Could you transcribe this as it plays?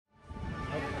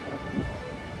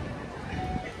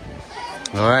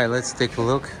All right, let's take a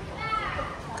look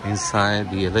inside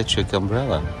the electric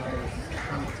umbrella.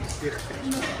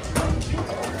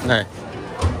 All right.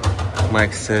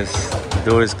 Mike says the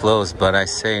door is closed, but I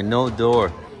say no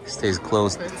door stays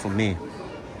closed for me.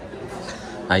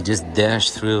 I just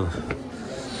dash through.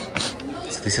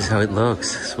 So this is how it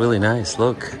looks. It's really nice,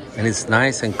 look. And it's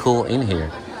nice and cool in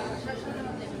here.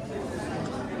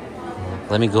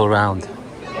 Let me go around.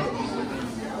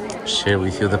 Share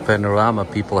with you the panorama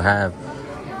people have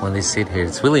when they sit here.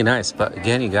 It's really nice, but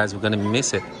again, you guys, we're gonna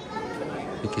miss it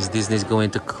because Disney's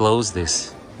going to close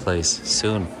this place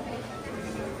soon.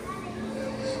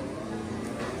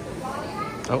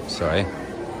 Oh, sorry.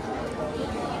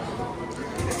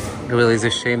 It really is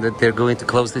a shame that they're going to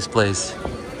close this place.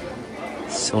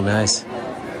 It's so nice.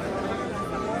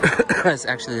 It's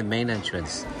actually the main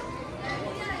entrance.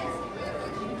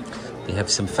 They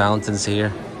have some fountains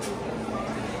here.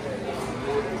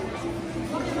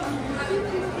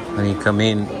 When you come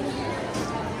in,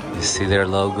 you see their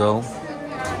logo.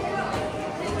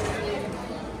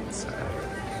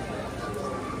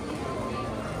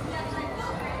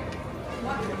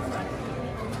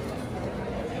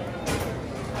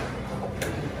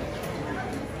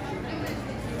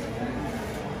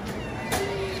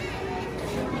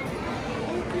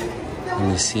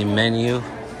 And you see menu.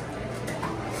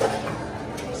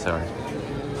 Sorry.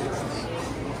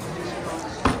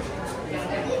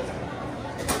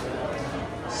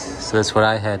 So that's what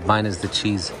I had, minus the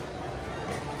cheese.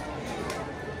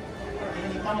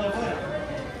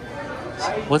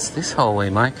 What's this hallway,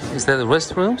 Mike? Is that the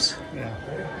restrooms? Yeah.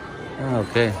 Oh,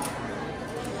 okay.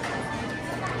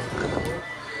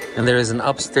 And there is an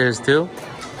upstairs too.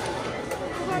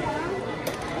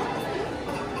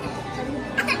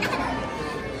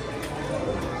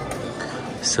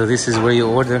 So this is where you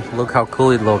order. Look how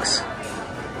cool it looks.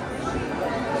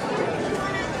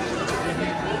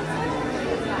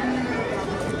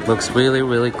 Looks really,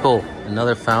 really cool.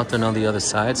 Another fountain on the other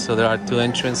side. So there are two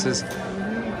entrances.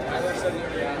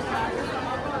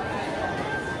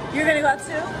 You're gonna go out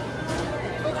too?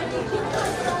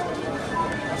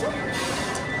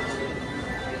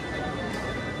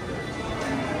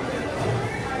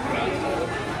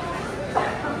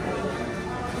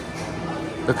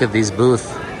 Look at these booths.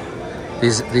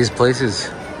 These places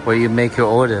where you make your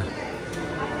order.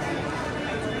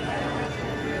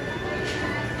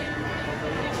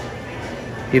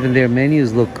 Even their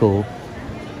menus look cool.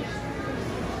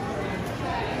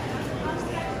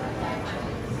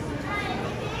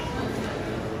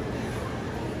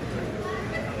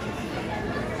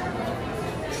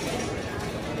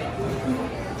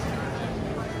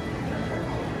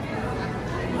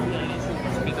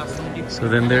 So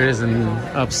then there is an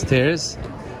upstairs.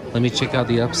 Let me check out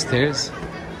the upstairs.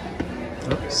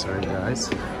 Oh, sorry guys.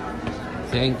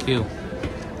 Thank you.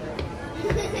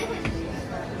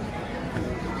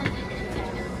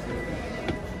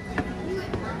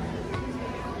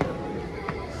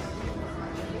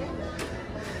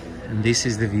 And this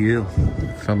is the view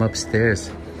from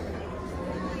upstairs.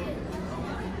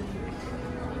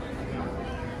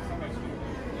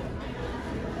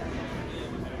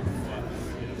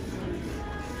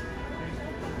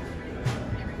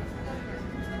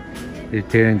 They're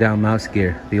tearing down Mouse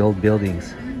Gear, the old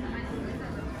buildings.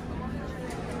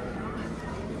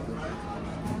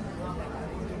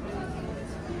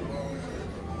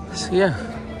 So yeah.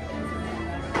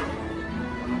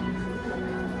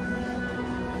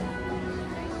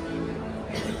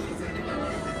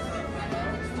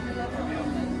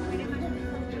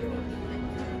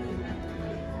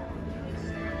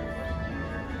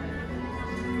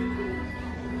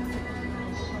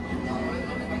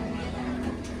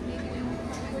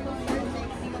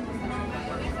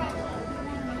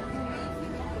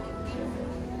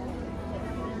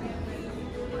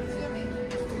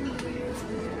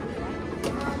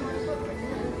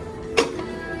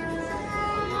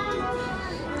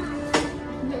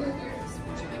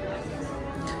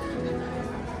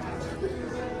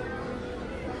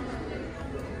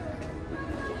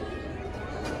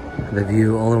 The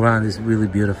view all around is really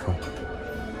beautiful.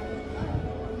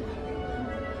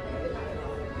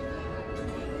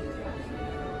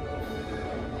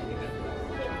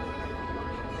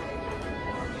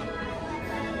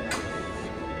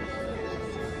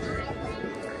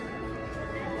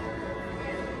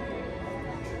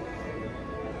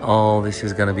 Oh, this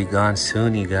is gonna be gone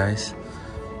soon, you guys.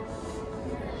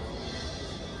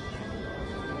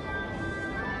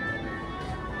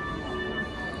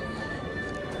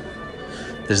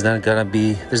 There's not gonna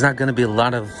be a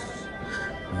lot of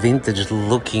vintage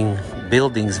looking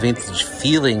buildings, vintage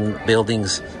feeling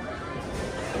buildings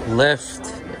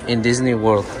left in Disney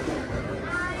World.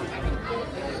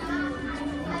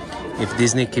 If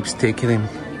Disney keeps taking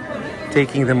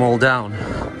them all down.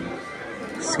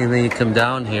 See, then you come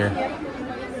down here.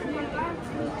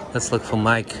 Let's look for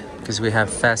Mike, because we have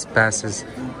fast passes.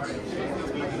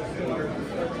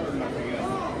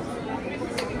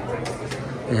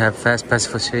 We have fast pass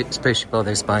for Spaceship. Oh,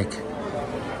 there's Mike.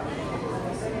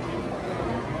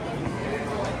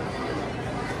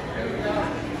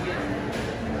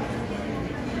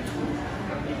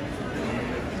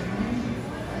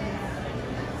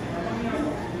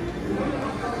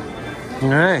 All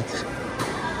right,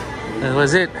 that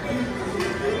was it.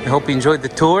 I hope you enjoyed the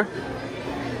tour.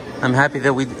 I'm happy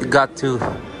that we got to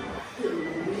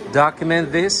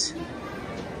document this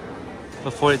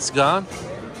before it's gone.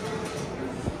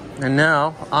 And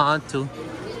now on to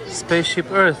Spaceship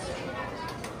Earth.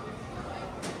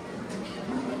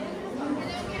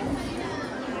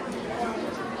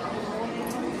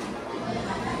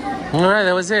 All right,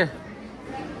 that was it.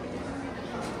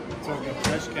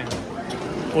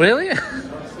 Really?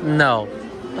 No.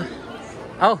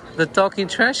 Oh, the talking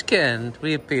trash can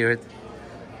reappeared.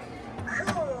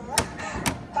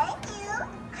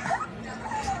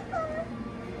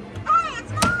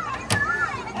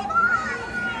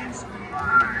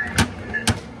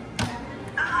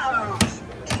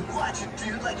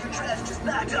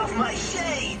 Off my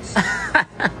shades.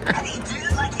 How do you do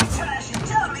it like you trash and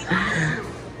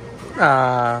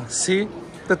dummy? See?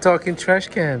 The talking trash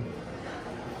can.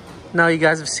 Now you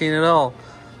guys have seen it all.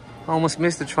 Almost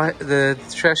missed the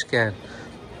trash can.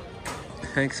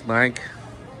 Thanks, Mike.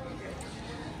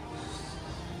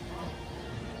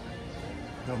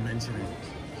 Don't mention it.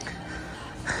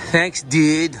 Thanks,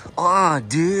 dude. Oh,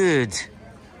 dude.